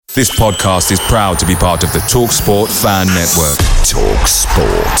This podcast is proud to be part of the TalkSport Fan Network.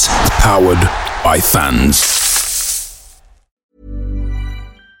 TalkSport. Powered by fans.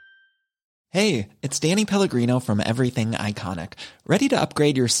 Hey, it's Danny Pellegrino from Everything Iconic. Ready to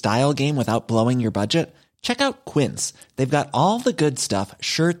upgrade your style game without blowing your budget? Check out Quince. They've got all the good stuff,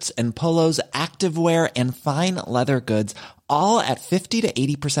 shirts and polos, activewear, and fine leather goods, all at 50 to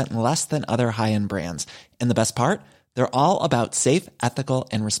 80% less than other high-end brands. And the best part? They're all about safe, ethical,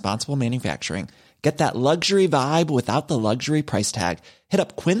 and responsible manufacturing. Get that luxury vibe without the luxury price tag. Hit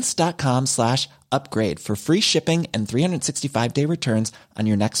up quince.com/upgrade for free shipping and 365-day returns on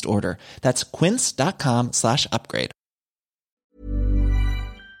your next order. That's quince.com/upgrade.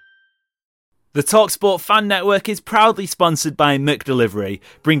 The TalkSport Fan Network is proudly sponsored by McDelivery,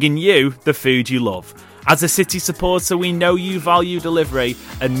 bringing you the food you love. As a City supporter, we know you value delivery,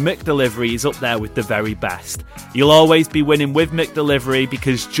 and McDelivery is up there with the very best. You'll always be winning with McDelivery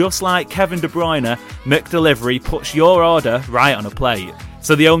because just like Kevin De Bruyne, McDelivery puts your order right on a plate.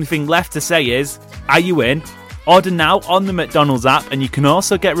 So the only thing left to say is, are you in? Order now on the McDonald's app, and you can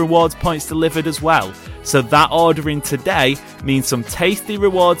also get rewards points delivered as well. So that ordering today means some tasty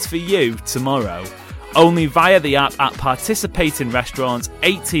rewards for you tomorrow. Only via the app at participating restaurants.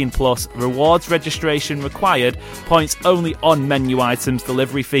 18+, rewards registration required, points only on menu items,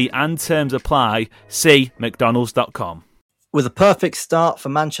 delivery fee and terms apply. See mcdonalds.com. With a perfect start for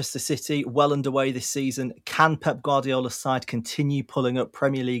Manchester City well underway this season, can Pep Guardiola's side continue pulling up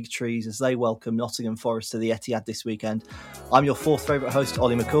Premier League trees as they welcome Nottingham Forest to the Etihad this weekend? I'm your fourth favourite host,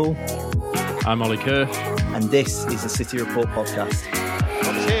 Ollie McCool. I'm Ollie Kirsch. And this is the City Report podcast.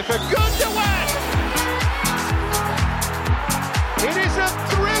 It's here for Gundogan! It is a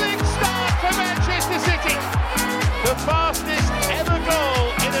thrilling start for Manchester City. The fastest ever goal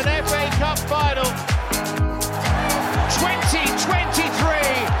in an FA Cup final. 2023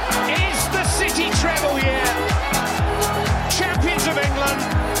 is the City treble year. Champions of England,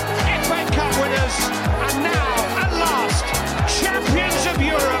 FA Cup winners, and now, at last, champions of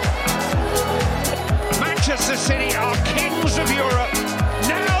Europe. Manchester City are kings of Europe.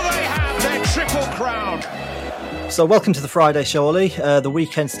 Now they have their triple crown. So welcome to the Friday show, Ollie. The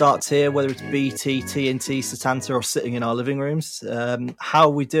weekend starts here, whether it's BT, TNT, Setanta or sitting in our living rooms. How are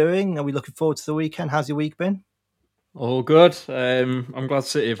we doing? Are we looking forward to the weekend? How's your week been? All good. I'm glad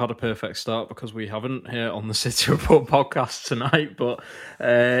City have had a perfect start because we haven't here on the City Report podcast tonight. But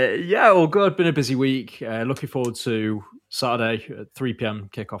all good. Been a busy week. Looking forward to Saturday at 3 p.m.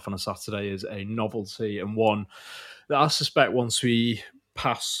 kickoff on a Saturday is a novelty and one that I suspect once we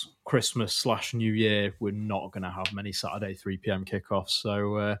pass Christmas/New Year, we're not going to have many Saturday 3 p.m. kickoffs.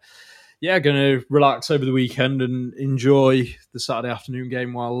 So, going to relax over the weekend and enjoy the Saturday afternoon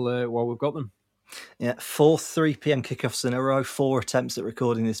game while we've got them. Yeah, 4 3 p.m. kickoffs in a row, 4 attempts at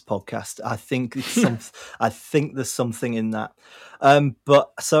recording this podcast. I think I think there's something in that.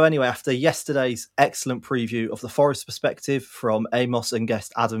 But so anyway, after yesterday's excellent preview of the Forest perspective from Amos and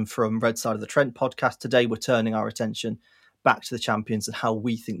guest Adam from Red Side of the Trent podcast, today we're turning our attention back to the champions and how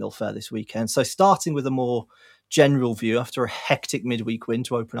we think they'll fare this weekend. So starting with a more general view after a hectic midweek win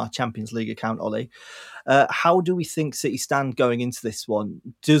to open our Champions League account, Ollie, how do we think City stand going into this one?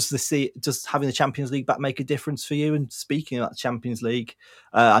 Does having the Champions League back make a difference for you? And speaking about the Champions League,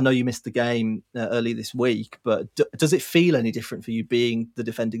 I know you missed the game early this week, but does it feel any different for you being the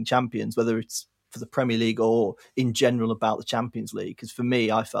defending champions, whether it's for the Premier League or in general about the Champions League? Because for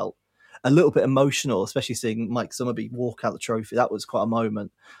me, I felt a little bit emotional, especially seeing Mike Summerby walk out the trophy. That was quite a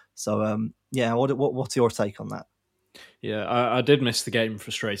moment. So, what's your take on that? Yeah, I did miss the game,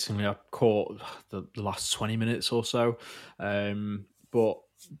 frustratingly. I caught the last 20 minutes or so. But,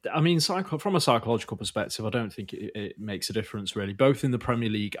 I mean, from a psychological perspective, I don't think it makes a difference, really. Both in the Premier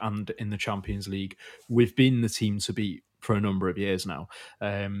League and in the Champions League, we've been the team to beat for a number of years now.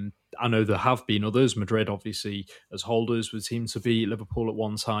 I know there have been others. Madrid, obviously, as holders, were the team to beat Liverpool at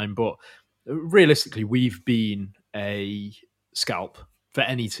one time. But realistically, we've been a scalp for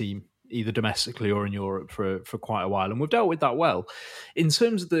any team, either domestically or in Europe, for quite a while, and we've dealt with that well. In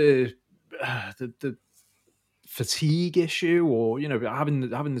terms of the fatigue issue, or having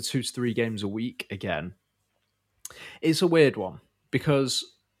the 2 to 3 games a week again, it's a weird one because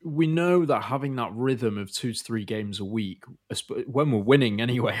we know that having that rhythm of 2 to 3 games a week, when we're winning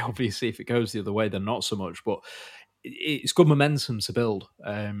anyway, obviously if it goes the other way, then not so much, but it's good momentum to build.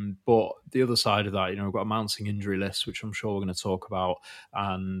 But the other side of that, we've got a mounting injury list, which I'm sure we're going to talk about.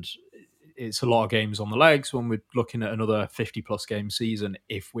 And it's a lot of games on the legs when we're looking at another 50 plus game season,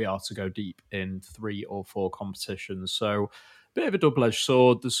 if we are to go deep in 3 or 4 competitions. So bit of a double-edged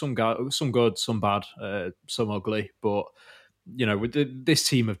sword. There's some good, some bad, some ugly, but this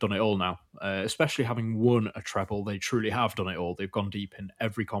team have done it all now, especially having won a treble. They truly have done it all. They've gone deep in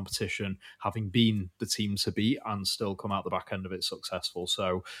every competition, having been the team to beat and still come out the back end of it successful.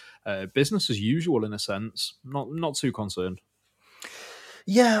 So business as usual in a sense, not too concerned.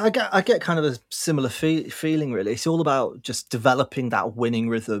 Yeah, I get kind of a similar feeling. Really, it's all about just developing that winning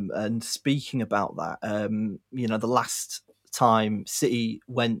rhythm. And speaking about that, the last time City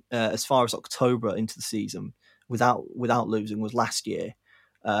went as far as October into the season without losing was last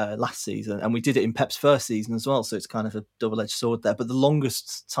season, and we did it in Pep's first season as well. So it's kind of a double edged sword there. But the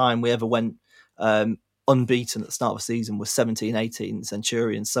longest time we ever went unbeaten at the start of the season was 17-18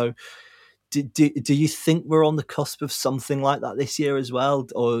 Centurions. So do you think we're on the cusp of something like that this year as well,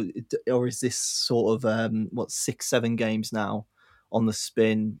 or is this sort of 6-7 games now on the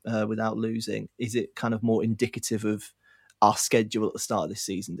spin without losing? Is it kind of more indicative of our schedule at the start of this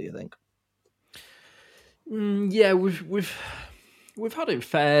season? Do you think? Yeah, we've had it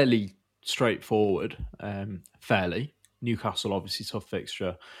fairly straightforward. Fairly Newcastle, obviously tough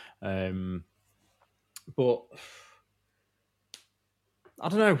fixture, but I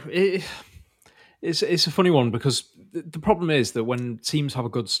don't know. It's a funny one because the problem is that when teams have a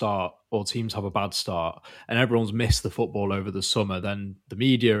good start or teams have a bad start and everyone's missed the football over the summer, then the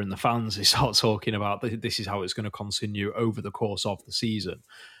media and the fans, they start talking about this is how it's going to continue over the course of the season.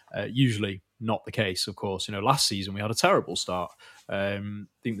 Usually not the case, of course. Last season we had a terrible start. I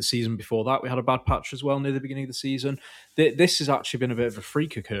think the season before that we had a bad patch as well near the beginning of the season. This has actually been a bit of a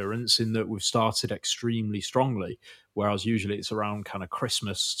freak occurrence in that we've started extremely strongly, whereas usually it's around kind of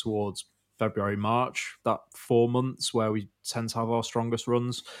Christmas towards February, March, that 4 months where we tend to have our strongest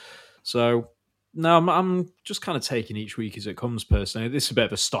runs. So no, I'm just kind of taking each week as it comes personally. This is a bit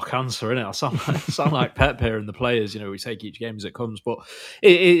of a stock answer, isn't it? I sound like Pep here and the players, we take each game as it comes, but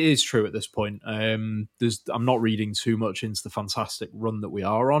it is true at this point. I'm not reading too much into the fantastic run that we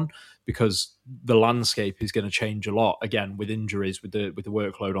are on because the landscape is going to change a lot again with injuries, with the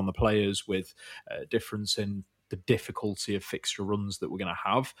workload on the players, with difference in the difficulty of fixture runs that we're going to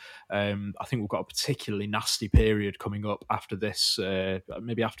have. I think we've got a particularly nasty period coming up after this,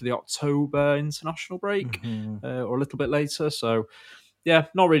 maybe after the October international break or a little bit later. So, yeah,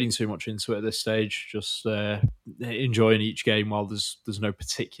 not reading too much into it at this stage. Just enjoying each game while there's no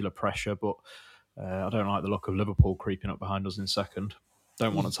particular pressure. But I don't like the look of Liverpool creeping up behind us in second.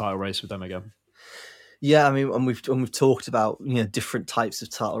 Don't want a title race with them again. Yeah, I mean, and we've talked about different types of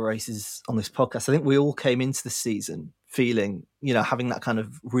title races on this podcast. I think we all came into the season feeling, having that kind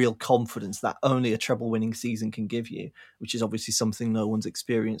of real confidence that only a treble-winning season can give you, which is obviously something no one's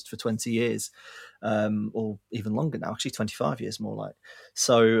experienced for 20 years, or even longer now. Actually, 25 years more like.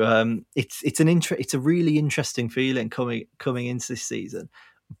 So it's a really interesting feeling coming into this season.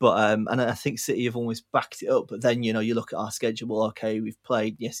 But and I think City have almost backed it up. But then you look at our schedule. Okay, we've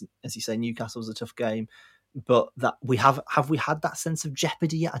played, yes, as you say, Newcastle's a tough game, but that we have we had that sense of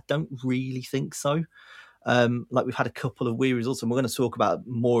jeopardy yet? I don't really think so. Like we've had a couple of wee results, and we're going to talk about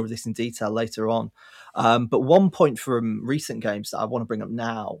more of this in detail later on. But one point from recent games that I want to bring up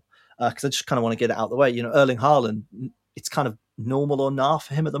now, because I just kind of want to get it out of the way. Erling Haaland, it's kind of normal or nah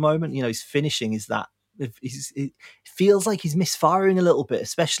for him at the moment. His finishing is that. It feels like he's misfiring a little bit,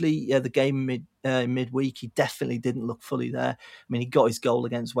 especially the game midweek. He definitely didn't look fully there. I mean, he got his goal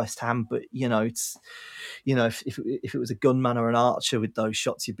against West Ham, but it's if it was a gunman or an archer with those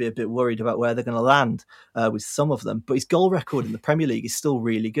shots, you'd be a bit worried about where they're going to land with some of them. But his goal record in the Premier League is still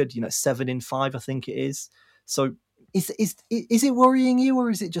really good. 7 in 5, I think it is. So is it worrying you, or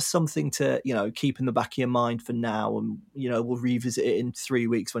is it just something to keep in the back of your mind for now, and we'll revisit it in 3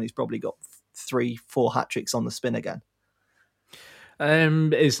 weeks when he's probably got 3-4 hat tricks on the spin again?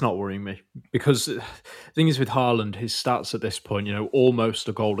 It's not worrying me because the thing is with Haaland, his stats at this point, almost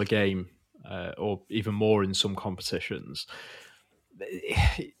a goal a game, or even more in some competitions.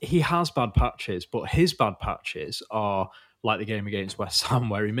 He has bad patches, but his bad patches are like the game against West Ham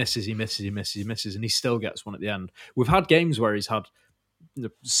where he misses, and he still gets one at the end. We've had games where he's had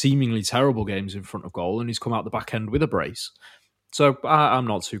seemingly terrible games in front of goal and he's come out the back end with a brace. So I'm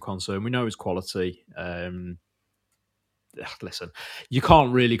not too concerned. We know his quality. Listen, you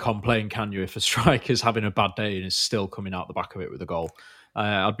can't really complain, can you, if a striker's having a bad day and is still coming out the back of it with a goal?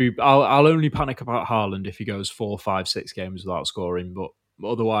 I'll only panic about Haaland if he goes 4, 5, 6 games without scoring, but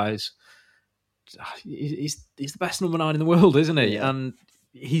otherwise, he's the best number 9 in the world, isn't he? Yeah. And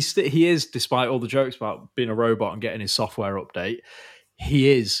he is, despite all the jokes about being a robot and getting his software update, he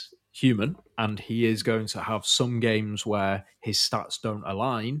is human, and he is going to have some games where his stats don't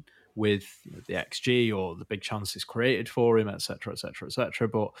align, with the XG or the big chances created for him, etc., etc., etc.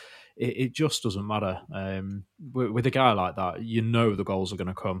 But it just doesn't matter. With a guy like that, the goals are going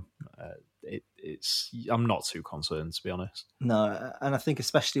to come. I'm not too concerned, to be honest. No, and I think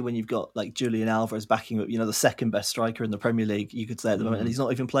especially when you've got like Julian Alvarez backing up, the second best striker in the Premier League, you could say at the moment, and he's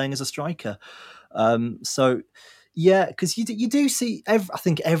not even playing as a striker. So, yeah, because you do see, I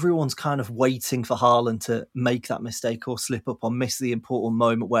think everyone's kind of waiting for Haaland to make that mistake or slip up or miss the important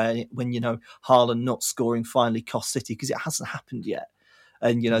moment when Haaland not scoring finally cost City, because it hasn't happened yet.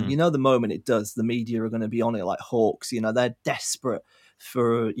 And the moment it does, the media are going to be on it like hawks. They're desperate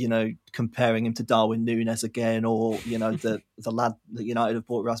for comparing him to Darwin Núñez again, or the lad that United have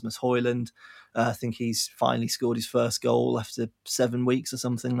bought, Rasmus Højlund. I think he's finally scored his first goal after 7 weeks or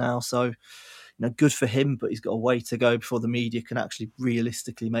something now. So good for him, but he's got a way to go before the media can actually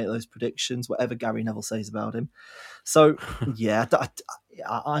realistically make those predictions, whatever Gary Neville says about him. So yeah,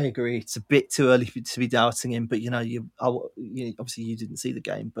 I agree. It's a bit too early to be doubting him, but obviously you didn't see the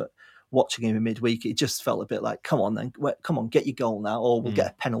game, but watching him in midweek, it just felt a bit like, come on, get your goal now, or we'll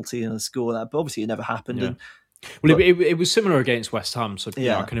get a penalty and a score. That, but obviously it never happened. Yeah. It was similar against West Ham, so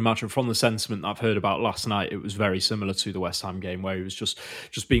I can imagine from the sentiment I've heard about last night, it was very similar to the West Ham game, where he was just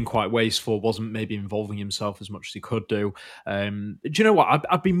being quite wasteful, wasn't maybe involving himself as much as he could do. Do you know what?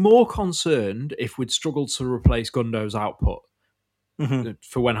 I'd be more concerned if we'd struggled to replace Gundo's output. Mm-hmm.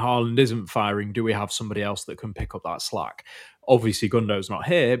 For when Haaland isn't firing, do we have somebody else that can pick up that slack? Obviously, Gundo's not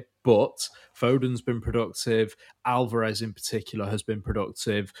here, but Foden's been productive. Alvarez, in particular, has been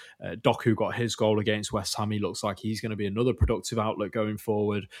productive. Doku got his goal against West Ham. He looks like he's going to be another productive outlet going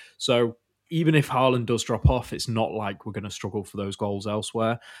forward. So even if Haaland does drop off, it's not like we're going to struggle for those goals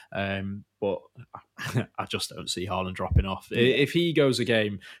elsewhere. But I just don't see Haaland dropping off. Yeah. If he goes a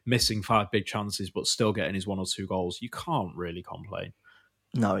game missing 5 big chances but still getting his 1 or 2 goals, you can't really complain.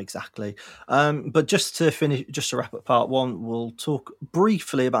 No, exactly. But just to wrap up part 1, we'll talk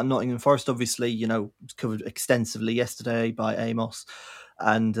briefly about Nottingham Forest. Obviously, covered extensively yesterday by Amos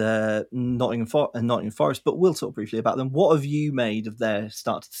and Nottingham Forest, but we'll talk briefly about them. What have you made of their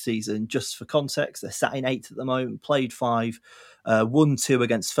start to the season? Just for context, they're sat in 8th at the moment, played 5, won 2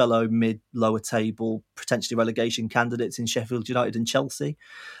 against fellow mid-lower table, potentially relegation candidates in Sheffield United and Chelsea,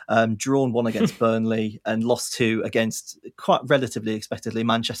 drawn 1 against Burnley and lost 2 against, quite relatively expectedly,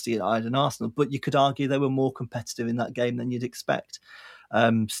 Manchester United and Arsenal. But you could argue they were more competitive in that game than you'd expect.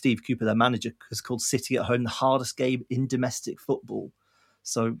 Steve Cooper, their manager, has called City at home the hardest game in domestic football.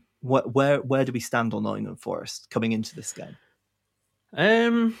 So where do we stand on Nottingham Forest coming into this game?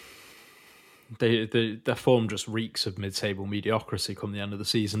 Their form just reeks of mid-table mediocrity come the end of the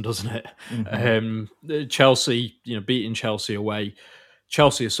season, doesn't it? Mm-hmm. Chelsea, beating Chelsea away.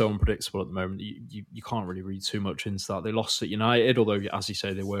 Chelsea is so unpredictable at the moment. You can't really read too much into that. They lost at United, although, as you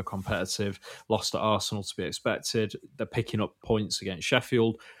say, they were competitive. Lost at Arsenal to be expected. They're picking up points against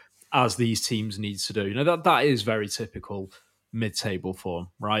Sheffield, as these teams need to do. That is very typical mid-table form,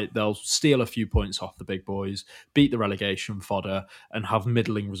 right? They'll steal a few points off the big boys, beat the relegation fodder, and have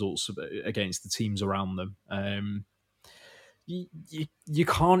middling results against the teams around them. You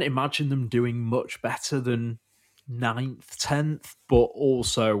can't imagine them doing much better than 9th, 10th, but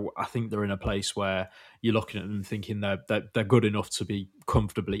also I think they're in a place where you're looking at them thinking they're good enough to be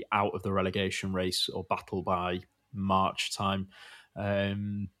comfortably out of the relegation race or battle by March time.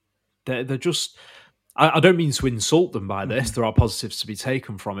 They're just... I don't mean to insult them by this. There are positives to be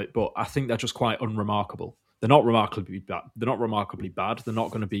taken from it, but I think they're just quite unremarkable. They're not remarkably bad. They're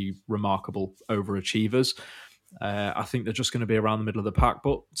not going to be remarkable overachievers. I think they're just going to be around the middle of the pack.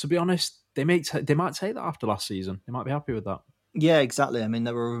 But to be honest, they might take that after last season. They might be happy with that. Yeah, exactly. I mean,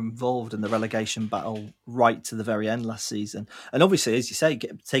 they were involved in the relegation battle right to the very end last season, and obviously, as you say,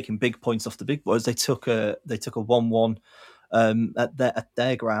 taking big points off the big boys. They took a 1-1 at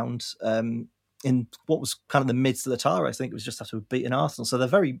their ground. In what was kind of the midst of the tire, I think it was just after beating Arsenal. So they're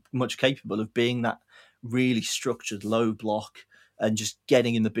very much capable of being that really structured low block and just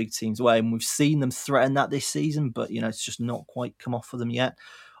getting in the big team's way. And we've seen them threaten that this season, but it's just not quite come off for them yet.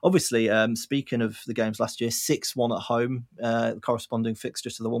 Obviously, speaking of the games last year, 6-1 at home, the corresponding fixture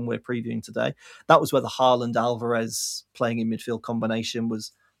to the one we're previewing today. That was where the Haaland-Alvarez playing in midfield combination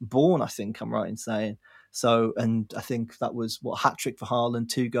was born, I think I'm right in saying. So, and I think that was hat-trick for Haaland,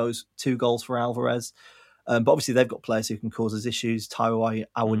 2 goals for Alvarez. But obviously they've got players who can cause us issues. Taiwo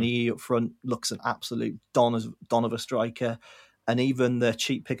Awoniyi up front looks an absolute don of a striker. And even the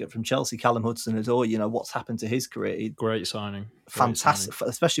cheap pickup from Chelsea, Callum Hudson-Odoi, what's happened to his career? Great signing. Fantastic,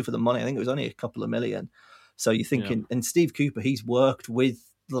 especially for the money. I think it was only a couple of million. So you're thinking, and Steve Cooper, he's worked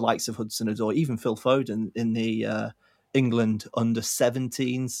with the likes of Hudson-Odoi, even Phil Foden in the England under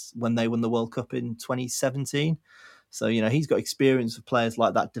 17s when they won the World Cup in 2017. So, he's got experience of players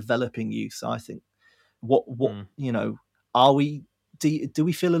like that developing youth. So I think are we, do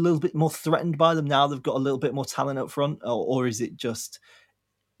we feel a little bit more threatened by them now they've got a little bit more talent up front? Or is it just,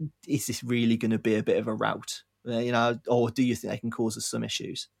 is this really going to be a bit of a rout? Or do you think they can cause us some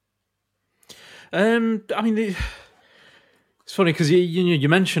issues? I mean, it's funny because you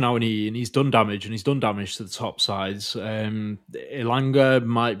mention how he's done damage to the top sides. Elanga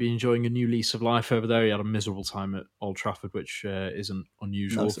might be enjoying a new lease of life over there. He had a miserable time at Old Trafford, which isn't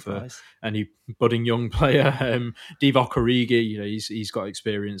unusual for any budding young player. Divock Origi, he's got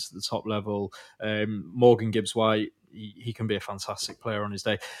experience at the top level. Morgan Gibbs-White, he can be a fantastic player on his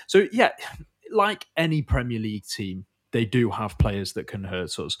day. So yeah, like any Premier League team, they do have players that can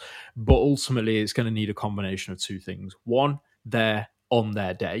hurt us. But ultimately, it's going to need a combination of two things. One, they're on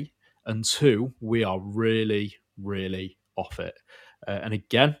their day. And two, we are really, really off it. And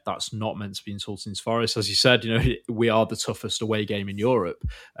again, that's not meant to be insulting to Forest. As you said, we are the toughest away game in Europe.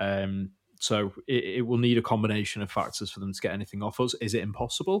 So it will need a combination of factors for them to get anything off us. Is it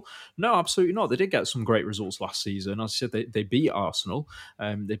impossible? No, absolutely not. They did get some great results last season. As I said, they beat Arsenal.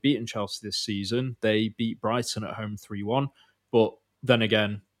 They've beaten Chelsea this season. They beat Brighton at home 3-1. But then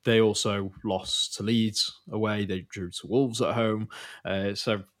again, they also lost to Leeds away. They drew to Wolves at home.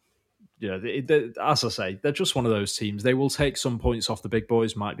 So as I say, they're just one of those teams. They will take some points off the big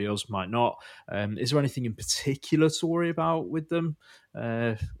boys. Might be us, might not. Is there anything in particular to worry about with them?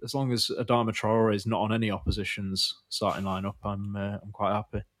 As long as Adama Traore is not on any opposition's starting lineup, I'm quite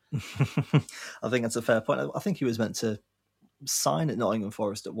happy. I think that's a fair point. I think he was meant to sign at Nottingham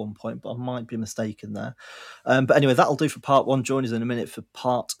Forest at one point, but I might be mistaken there. But anyway, that'll do for part one. Join us in a minute for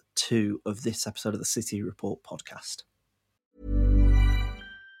part two of this episode of the City Report podcast.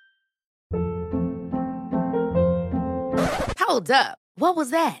 Hold up. What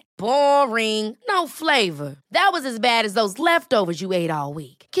was that? Boring. No flavor. That was as bad as those leftovers you ate all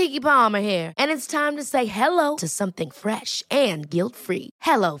week. Keke Palmer here. And it's time to say hello to something fresh and guilt-free.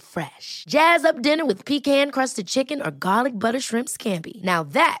 Hello Fresh. Jazz up dinner with pecan-crusted chicken or garlic butter shrimp scampi. Now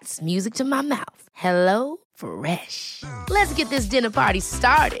that's music to my mouth. Hello Fresh. Let's get this dinner party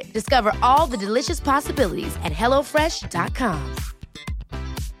started. Discover all the delicious possibilities at HelloFresh.com.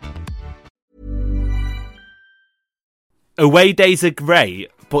 Away days are great,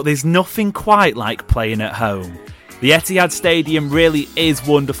 but there's nothing quite like playing at home. The Etihad Stadium really is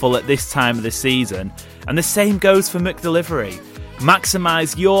wonderful at this time of the season, and the same goes for McDelivery.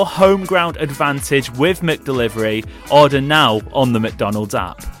 Maximise your home ground advantage with McDelivery. Order now on the McDonald's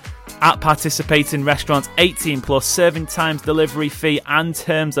app. At participating restaurants, 18 plus, serving times, delivery fee and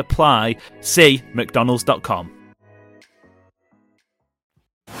terms apply. See mcdonalds.com.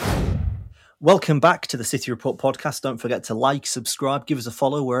 Welcome back to the City Report podcast. Don't forget to like, subscribe, give us a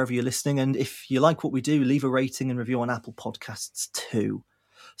follow wherever you're listening. And if you like what we do, leave a rating and review on Apple Podcasts too.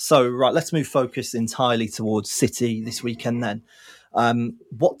 So, right, let's move focus entirely towards City this weekend then.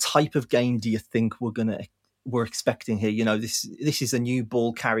 What type of game do you think we're expecting here? This is a new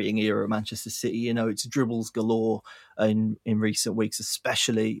ball carrying era at Manchester City. It's dribbles galore in recent weeks,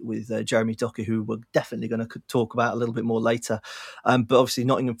 especially with Jeremy Doku, who we're definitely going to talk about a little bit more later. But obviously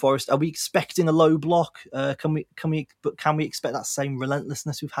Nottingham Forest. Are we expecting a low block? Can we expect that same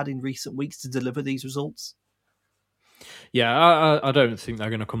relentlessness we've had in recent weeks to deliver these results? Yeah, I don't think they're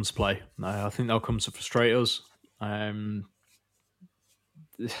going to come to play. I think they'll come to frustrate us.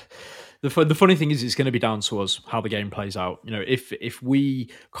 The funny thing is, it's going to be down to us how the game plays out. If we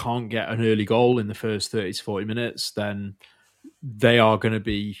can't get an early goal in the first 30 to 40 minutes, then they are going to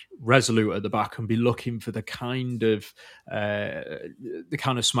be resolute at the back and be looking for the kind of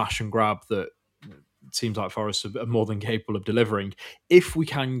smash and grab that teams like Forest are more than capable of delivering. If we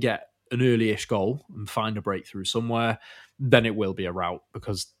can get an early-ish goal and find a breakthrough somewhere, then it will be a rout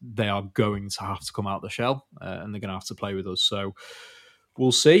because they are going to have to come out the shell and they're going to have to play with us. So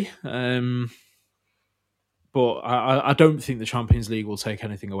we'll see. But I don't think the Champions League will take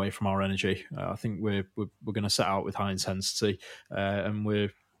anything away from our energy. I think we're going to set out with high intensity and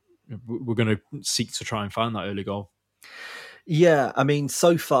we're going to seek to try and find that early goal. Yeah, I mean,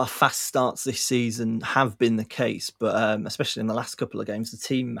 so far fast starts this season have been the case, but especially in the last couple of games, the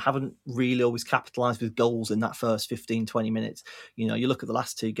team haven't really always capitalised with goals in that first 15, 20 minutes. You look at the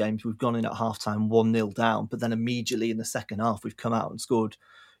last two games, we've gone in at halftime 1-0 down, but then immediately in the second half, we've come out and scored,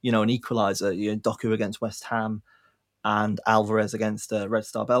 an equaliser, Doku against West Ham and Alvarez against Red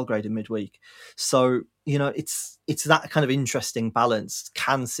Star Belgrade in midweek. So, it's that kind of interesting balance.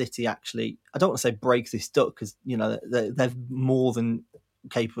 Can City actually, I don't want to say break this duck because, they're more than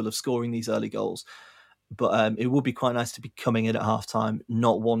capable of scoring these early goals. But it would be quite nice to be coming in at half time,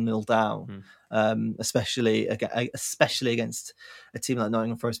 not 1-0 down, especially against a team like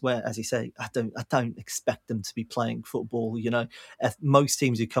Nottingham Forest, where, as you say, I don't expect them to be playing football. Most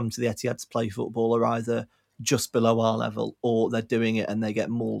teams who come to the Etihad to play football are either just below our level or they're doing it and they get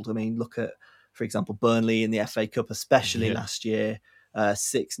mauled. I mean, look at, for example, Burnley in the FA Cup, especially last year,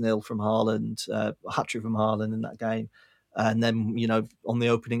 6-0 from Haaland, hat-trick from Haaland in that game. And then, on the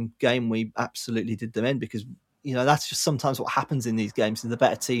opening game, we absolutely did them in because, that's just sometimes what happens in these games. And the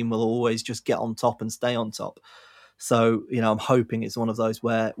better team will always just get on top and stay on top. So, I'm hoping it's one of those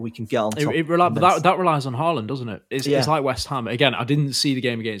where we can get on top. That relies on Haaland, doesn't it? It's like West Ham. Again, I didn't see the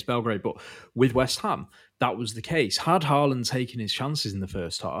game against Belgrade, but with West Ham, that was the case. Had Haaland taken his chances in the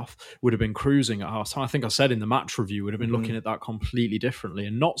first half, would have been cruising at half time. I think I said in the match review, would have been looking at that completely differently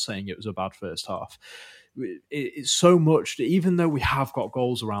and not saying it was a bad first half. It's so much, even though we have got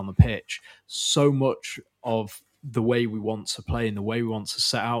goals around the pitch, so much of the way we want to play and the way we want to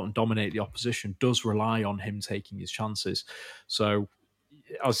set out and dominate the opposition does rely on him taking his chances. So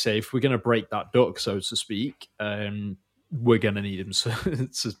I'll say if we're going to break that duck, so to speak, we're going to need him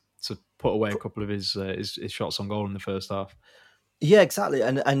to put away a couple of his shots on goal in the first half. Yeah, exactly.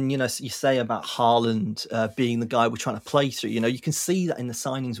 And you say about Haaland being the guy we're trying to play through. You can see that in the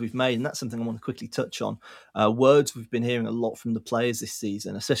signings we've made, and that's something I want to quickly touch on. Words we've been hearing a lot from the players this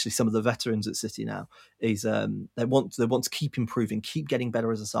season, especially some of the veterans at City now, is they want to keep improving, keep getting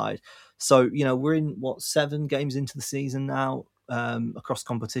better as a side. So we're in 7 games into the season now across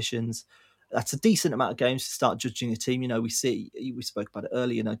competitions. That's a decent amount of games to start judging a team. We spoke about it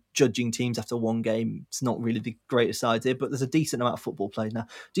earlier, judging teams after one game, it's not really the greatest idea, but there's a decent amount of football played now.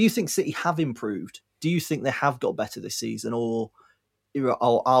 Do you think City have improved? Do you think they have got better this season, or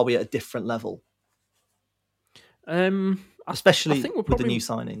are we at a different level? Especially with the new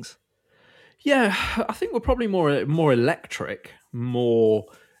signings. Yeah, I think we're probably more electric, more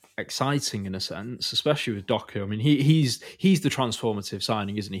exciting in a sense, especially with Doku. I mean, he's the transformative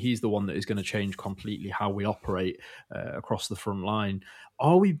signing, isn't he? He's the one that is going to change completely how we operate across the front line.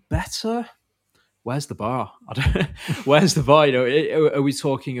 Are we better? Where's the bar? Where's the bar? Are we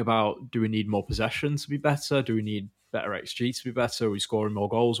talking about, do we need more possession to be better? Do we need better XG to be better? Are we scoring more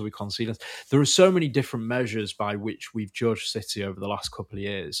goals? Are we conceding? There are so many different measures by which we've judged City over the last couple of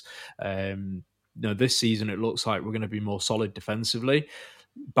years. This season it looks like we're going to be more solid defensively.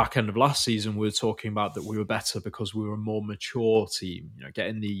 Back end of last season, we were talking about that we were better because we were a more mature team,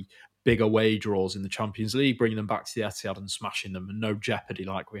 getting the big away draws in the Champions League, bringing them back to the Etihad and smashing them, and no jeopardy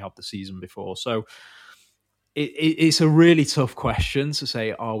like we had the season before. So it's a really tough question to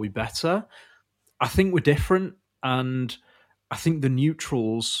say, are we better? I think we're different, and I think the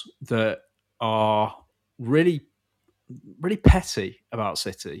neutrals that are really petty about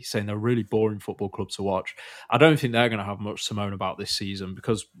City, saying they're a really boring football club to watch, I don't think they're going to have much to moan about this season,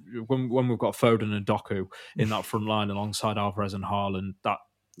 because when we've got Foden and Doku in that front line alongside Alvarez and Haaland,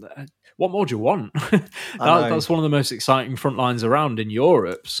 what more do you want? That's one of the most exciting front lines around in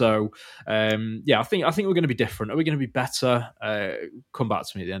Europe. So I think we're going to be different. Are we going to be better? Come back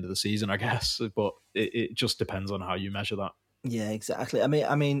to me at the end of the season, I guess, but it just depends on how you measure that. Yeah, exactly. I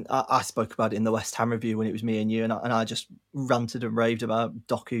mean, I spoke about it in the West Ham review when it was me and you, and I just ranted and raved about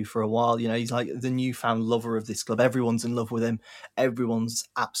Doku for a while. He's like the newfound lover of this club. Everyone's in love with him. Everyone's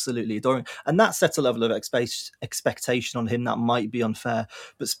absolutely adoring, and that sets a level of expectation on him that might be unfair.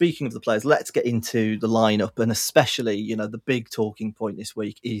 But speaking of the players, let's get into the lineup, and especially, the big talking point this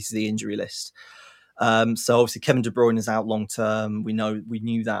week is the injury list. So obviously Kevin De Bruyne is out long term. We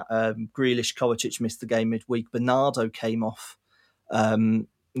knew that. Grealish, Kovacic missed the game midweek. Bernardo came off,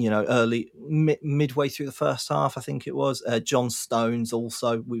 early midway through the first half, I think it was. John Stones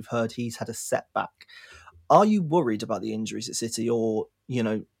also, we've heard he's had a setback. Are you worried about the injuries at City, or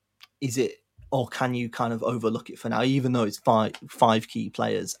is it, or can you kind of overlook it for now, even though it's five key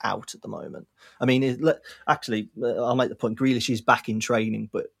players out at the moment? I mean, I'll make the point. Grealish is back in training,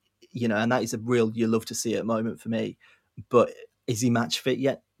 but and that is a real you love to see at the moment for me. But is he match fit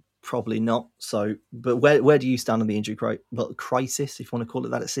yet? Probably not. So, but where do you stand on the injury crisis, if you want to call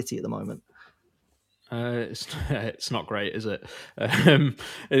it that, at City at the moment? It's not great, is it?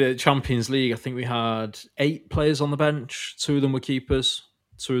 Champions League, I think we had 8 players on the bench. 2 of them were keepers.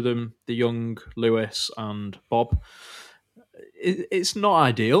 2 of them, the young Lewis and Bob. It's not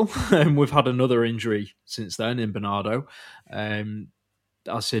ideal. We've had another injury since then in Bernardo.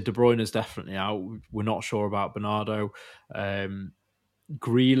 I say De Bruyne is definitely out. We're not sure about Bernardo.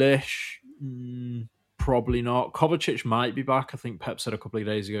 Grealish, probably not. Kovacic might be back. I think Pep said a couple of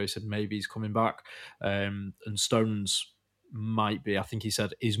days ago, he said maybe he's coming back. And Stones, might be, I think he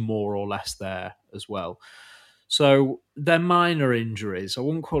said, is more or less there as well. So they're minor injuries. I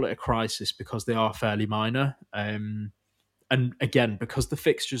wouldn't call it a crisis because they are fairly minor. And again, because the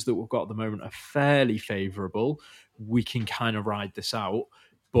fixtures that we've got at the moment are fairly favourable, we can kind of ride this out.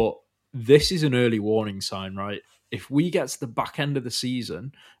 But this is an early warning sign, right? If we get to the back end of the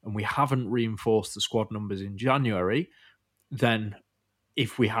season and we haven't reinforced the squad numbers in January, then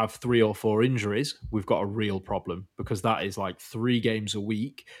if we have 3 or 4 injuries, we've got a real problem, because that is like 3 games a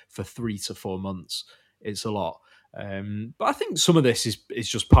week for 3 to 4 months. It's a lot. But I think some of this is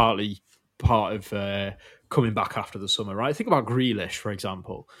just partly part of coming back after the summer, right? Think about Grealish, for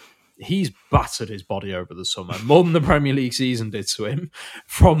example. He's battered his body over the summer, more than the Premier League season did to him.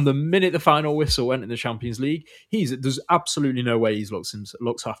 From the minute the final whistle went in the Champions League, there's absolutely no way he's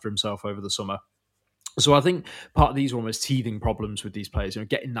looks after himself over the summer. So I think part of these are almost teething problems with these players.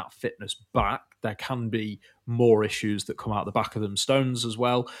 Getting that fitness back, there can be more issues that come out the back of them. Stones as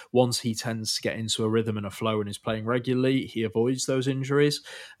well. Once he tends to get into a rhythm and a flow and is playing regularly, he avoids those injuries.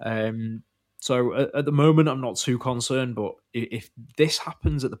 So at the moment, I'm not too concerned. But if this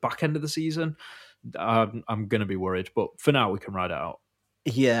happens at the back end of the season, I'm going to be worried. But for now, we can ride it out.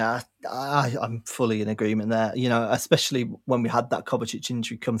 Yeah, I'm fully in agreement there. Especially when we had that Kovacic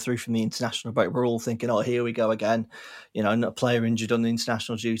injury come through from the international break, we're all thinking, oh, here we go again. A player injured on the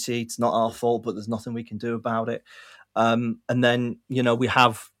international duty. It's not our fault, but there's nothing we can do about it. And then, we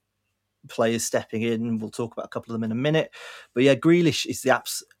have players stepping in. We'll talk about a couple of them in a minute. But yeah, Grealish is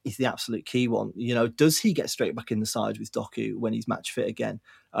the absolute key one. Does he get straight back in the side with Doku when he's match fit again?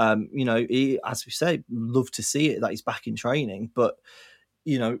 He, as we say, love to see it that he's back in training, but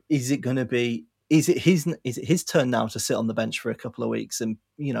is it going to be? Is it his turn now to sit on the bench for a couple of weeks and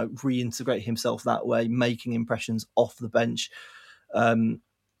reintegrate himself that way, making impressions off the bench,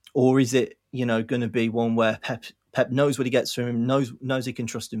 or is it going to be one where Pep knows what he gets from him, knows he can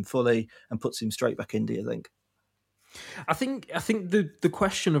trust him fully, and puts him straight back in? Do you think? I think the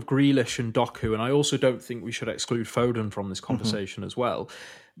question of Grealish and Doku, and I also don't think we should exclude Foden from this conversation as well.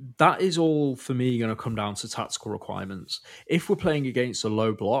 That is all for me going to come down to tactical requirements. If we're playing against a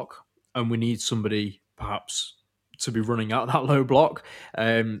low block and we need somebody perhaps to be running out that low block,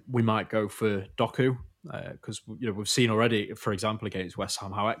 we might go for Doku. Because we've seen already, for example, against West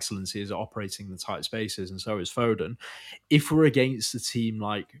Ham, how excellent he is at operating in the tight spaces, and so is Foden. If we're against a team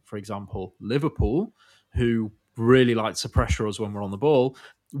like, for example, Liverpool, who really like to pressure us when we're on the ball,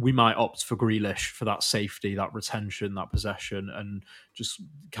 we might opt for Grealish for that safety, that retention, that possession, and just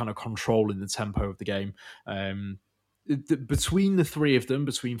kind of controlling the tempo of the game. Between the three of them,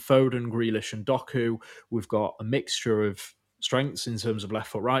 between Foden, Grealish and Doku, we've got a mixture of strengths in terms of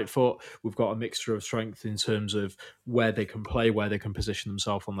left foot, right foot. We've got a mixture of strength in terms of where they can play, where they can position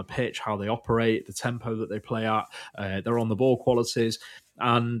themselves on the pitch, how they operate, the tempo that they play at, their on the ball qualities.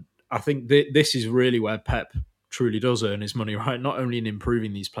 And I think this is really where Pep truly does earn his money, right? Not only in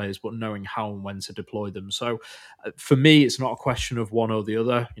improving these players, but knowing how and when to deploy them. So for me, it's not a question of one or the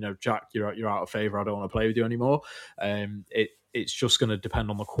other. Jack, you're out of favour. I don't want to play with you anymore. It's just going to depend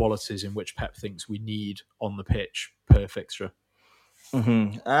on the qualities in which Pep thinks we need on the pitch per fixture.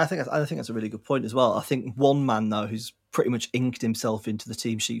 Mm-hmm. I think that's a really good point as well. I think one man though who's pretty much inked himself into the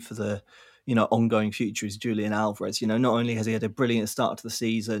team sheet for the ongoing future is Julian Alvarez. Not only has he had a brilliant start to the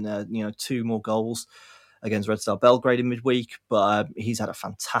season, 2 more goals against Red Star Belgrade in midweek, but he's had a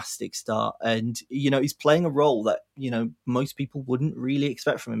fantastic start, and he's playing a role that most people wouldn't really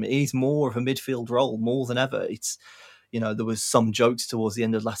expect from him. He's more of a midfield role more than ever. It's there was some jokes towards the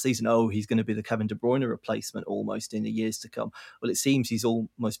end of last season. Oh, he's going to be the Kevin De Bruyne replacement almost in the years to come. Well, it seems he's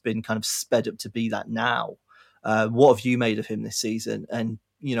almost been kind of sped up to be that now. What have you made of him this season? And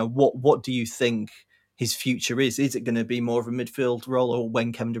what do you think his future is? Is it going to be more of a midfield role, or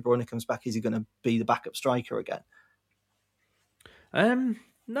when Kevin De Bruyne comes back, is he going to be the backup striker again?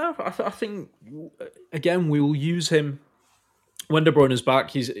 No, I think again we will use him when De Bruyne's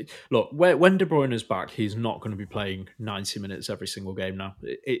back. When De Bruyne's back, he's not going to be playing 90 minutes every single game now.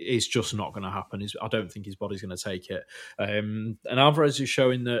 It's just not going to happen. I don't think his body's going to take it. And Alvarez is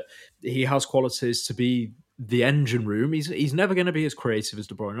showing that he has qualities to be the engine room. He's never going to be as creative as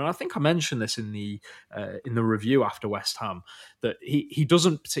De Bruyne. And I think I mentioned this in the review after West Ham, that he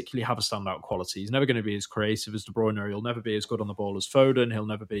doesn't particularly have a standout quality. He's never going to be as creative as De Bruyne. He'll never be as good on the ball as Foden. He'll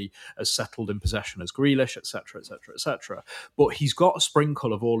never be as settled in possession as Grealish, etc., etc., etc. But he's got a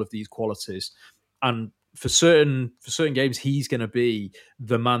sprinkle of all of these qualities, and for certain games, he's going to be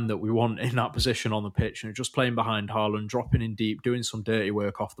the man that we want in that position on the pitch. Just playing behind Haaland, dropping in deep, doing some dirty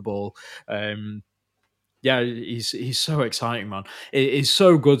work off the ball. Yeah, he's so exciting, man. It is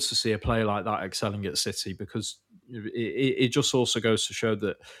so good to see a player like that excelling at City, because it just also goes to show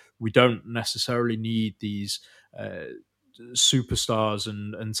that we don't necessarily need these superstars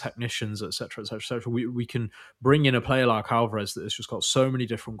and technicians, etc., etc., etc. We can bring in a player like Alvarez that has just got so many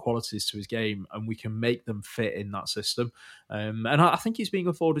different qualities to his game, and we can make them fit in that system. And I think he's being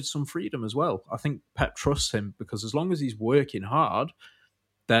afforded some freedom as well. I think Pep trusts him because as long as he's working hard,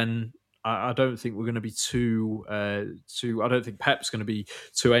 then I don't think we're going to be too. I don't think Pep's going to be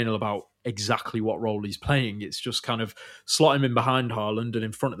too anal about exactly what role he's playing. It's just kind of slot him in behind Haaland and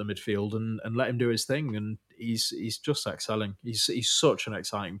in front of the midfield and let him do his thing. And he's just excelling. He's such an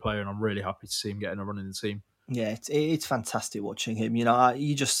exciting player, and I'm really happy to see him getting a run in the team. Yeah, it's fantastic watching him.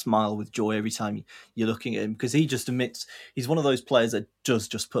 You just smile with joy every time you're looking at him because he just admits he's one of those players that does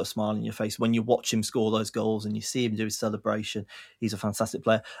just put a smile on your face when you watch him score those goals and you see him do his celebration. He's a fantastic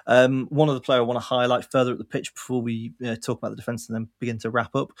player. One other player I want to highlight further up the pitch before we talk about the defence and then begin to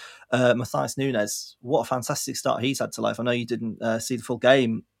wrap up. Matthias Nunes, what a fantastic start he's had to life. I know you didn't see the full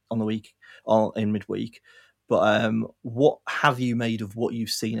game on the week in midweek. But what have you made of what you've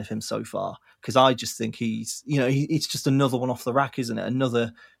seen of him so far? Because I just think it's just another one off the rack, isn't it?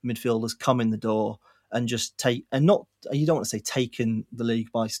 Another midfielder's come in the door and just you don't want to say taken the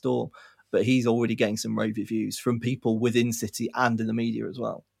league by storm, but he's already getting some rave reviews from people within City and in the media as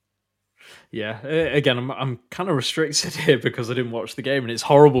well. Yeah, again, I'm kind of restricted here because I didn't watch the game, and it's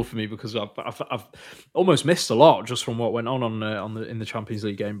horrible for me because I've almost missed a lot just from what went on in the Champions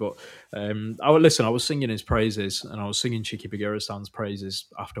League game. But I was singing his praises, and I was singing Chiki Bagiristan's praises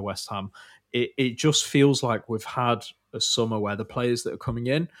after West Ham. It just feels like we've had a summer where the players that are coming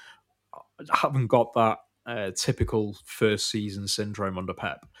in haven't got that typical first season syndrome under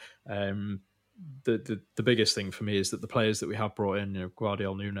Pep. The biggest thing for me is that the players that we have brought in,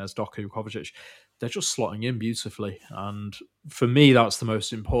 Guardiola, Nunes, Doku, Kovacic, they're just slotting in beautifully. And for me, that's the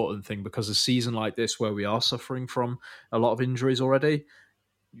most important thing because a season like this where we are suffering from a lot of injuries already,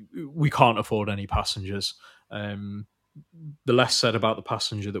 we can't afford any passengers. The less said about the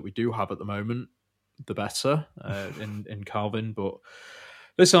passenger that we do have at the moment, the better in Calvin. But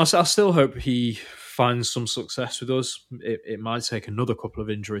listen, I still hope he finds some success with us. It might take another couple of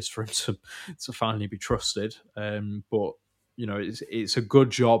injuries for him to finally be trusted. But it's a good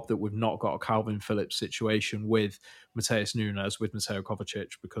job that we've not got a Calvin Phillips situation with Matheus Nunes, with Mateo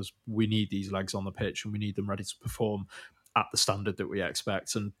Kovacic, because we need these legs on the pitch and we need them ready to perform at the standard that we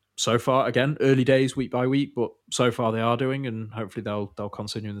expect. And so far, again, early days, week by week, but so far they are doing, and hopefully they'll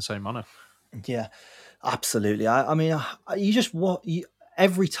continue in the same manner. Yeah, absolutely. I mean,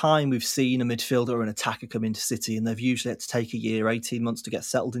 every time we've seen a midfielder or an attacker come into City, and they've usually had to take a year, 18 months to get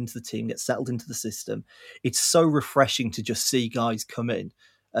settled into the team, get settled into the system, it's so refreshing to just see guys come in,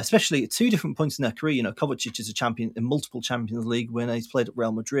 especially at two different points in their career. Kovacic is a champion in multiple Champions League winner. He's played at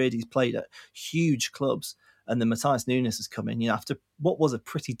Real Madrid. He's played at huge clubs. And then Matthias Nunes has come in, after what was a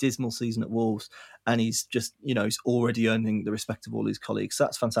pretty dismal season at Wolves, and he's just, he's already earning the respect of all his colleagues. So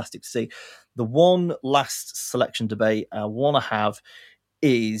that's fantastic to see. The one last selection debate I want to have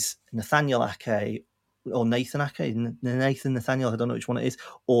is Nathaniel Ake or Nathan Ake, Nathaniel, I don't know which one it is,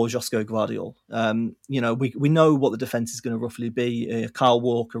 or Josko Gvardiol. We know what the defence is going to roughly be. Kyle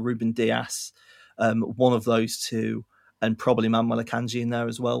Walker, Ruben Dias, one of those two, and probably Manuel Akanji in there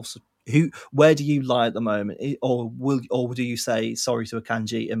as well. So where do you lie at the moment? Or do you say sorry to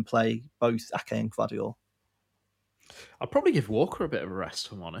Akanji and play both Ake and Gvardiol? I'd probably give Walker a bit of a rest,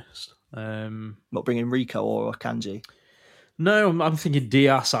 if I'm honest. Not bringing Rico or Akanji? No, I'm thinking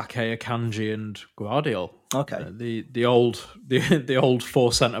Dias, Ake, Akanji, and Gvardiol. Okay, the old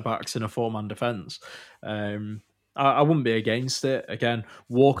four centre backs in a 4-man defence. I wouldn't be against it. Again,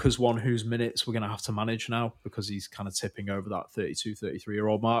 Walker's one whose minutes we're going to have to manage now because he's kind of tipping over that 32,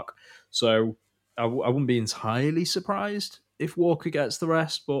 33-year-old mark. So I wouldn't be entirely surprised if Walker gets the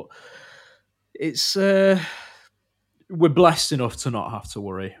rest, but it's we're blessed enough to not have to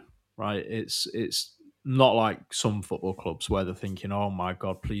worry, right? It's not like some football clubs where they're thinking, oh my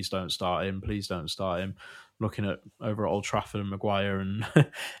God, please don't start him. Looking at over at Old Trafford and Maguire, and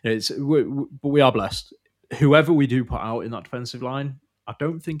but we are blessed. Whoever we do put out in that defensive line, I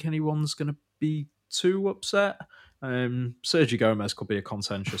don't think anyone's going to be too upset. Sergio Gomez could be a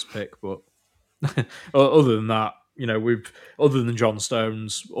contentious pick, but other than that, other than John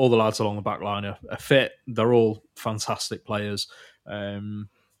Stones, all the lads along the back line are fit. They're all fantastic players.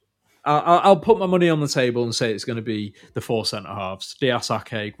 I'll put my money on the table and say it's going to be the 4 centre halves: Dias,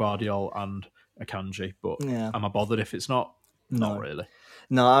 Ake, Gvardiol, and Akanji. But am I bothered if it's not? No. Not really.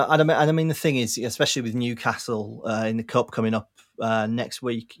 No, I mean the thing is, especially with Newcastle in the Cup coming up next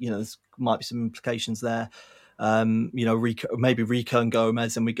week, there might be some implications there. Maybe Rico and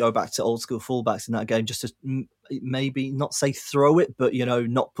Gomez, and we go back to old school fullbacks in that game just to maybe not say throw it, but,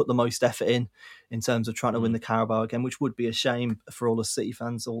 not put the most effort in terms of trying to win the Carabao again, which would be a shame for all us City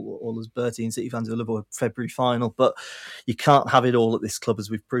fans, all us Bertie and City fans who love a February final. But you can't have it all at this club, as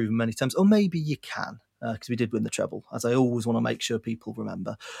we've proven many times. Or maybe you can, because we did win the treble, as I always want to make sure people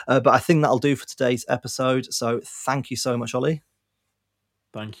remember. But I think that'll do for today's episode. So thank you so much, Ollie.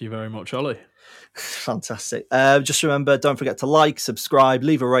 Thank you very much, Ollie. Fantastic. Just remember, don't forget to like, subscribe,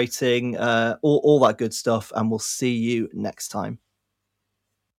 leave a rating, all that good stuff, and we'll see you next time.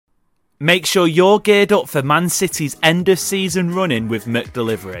 Make sure you're geared up for Man City's end-of-season run-in with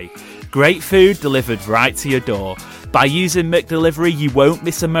McDelivery. Great food delivered right to your door. By using McDelivery, you won't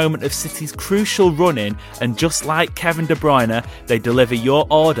miss a moment of City's crucial run-in, and just like Kevin De Bruyne, they deliver your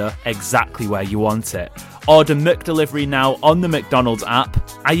order exactly where you want it. Order McDelivery now on the McDonald's app.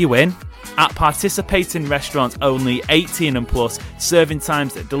 Are you in? At participating restaurants only, 18 and plus, serving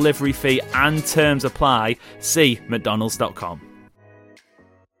times, delivery fee and terms apply. See mcdonalds.com.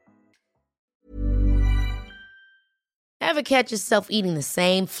 Ever catch yourself eating the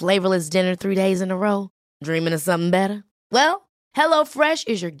same flavorless dinner 3 days in a row? Dreaming of something better? Well, HelloFresh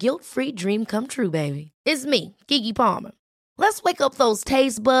is your guilt-free dream come true, baby. It's me, Keke Palmer. Let's wake up those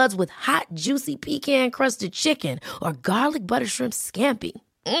taste buds with hot, juicy pecan-crusted chicken or garlic butter shrimp scampi.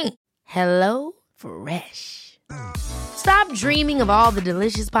 Hello Fresh. Stop dreaming of all the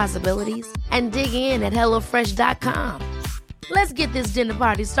delicious possibilities and dig in at HelloFresh.com. Let's get this dinner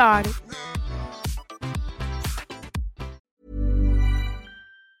party started.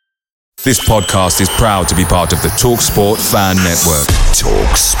 This podcast is proud to be part of the TalkSport Fan Network.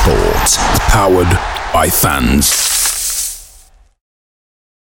 TalkSport. Powered by fans.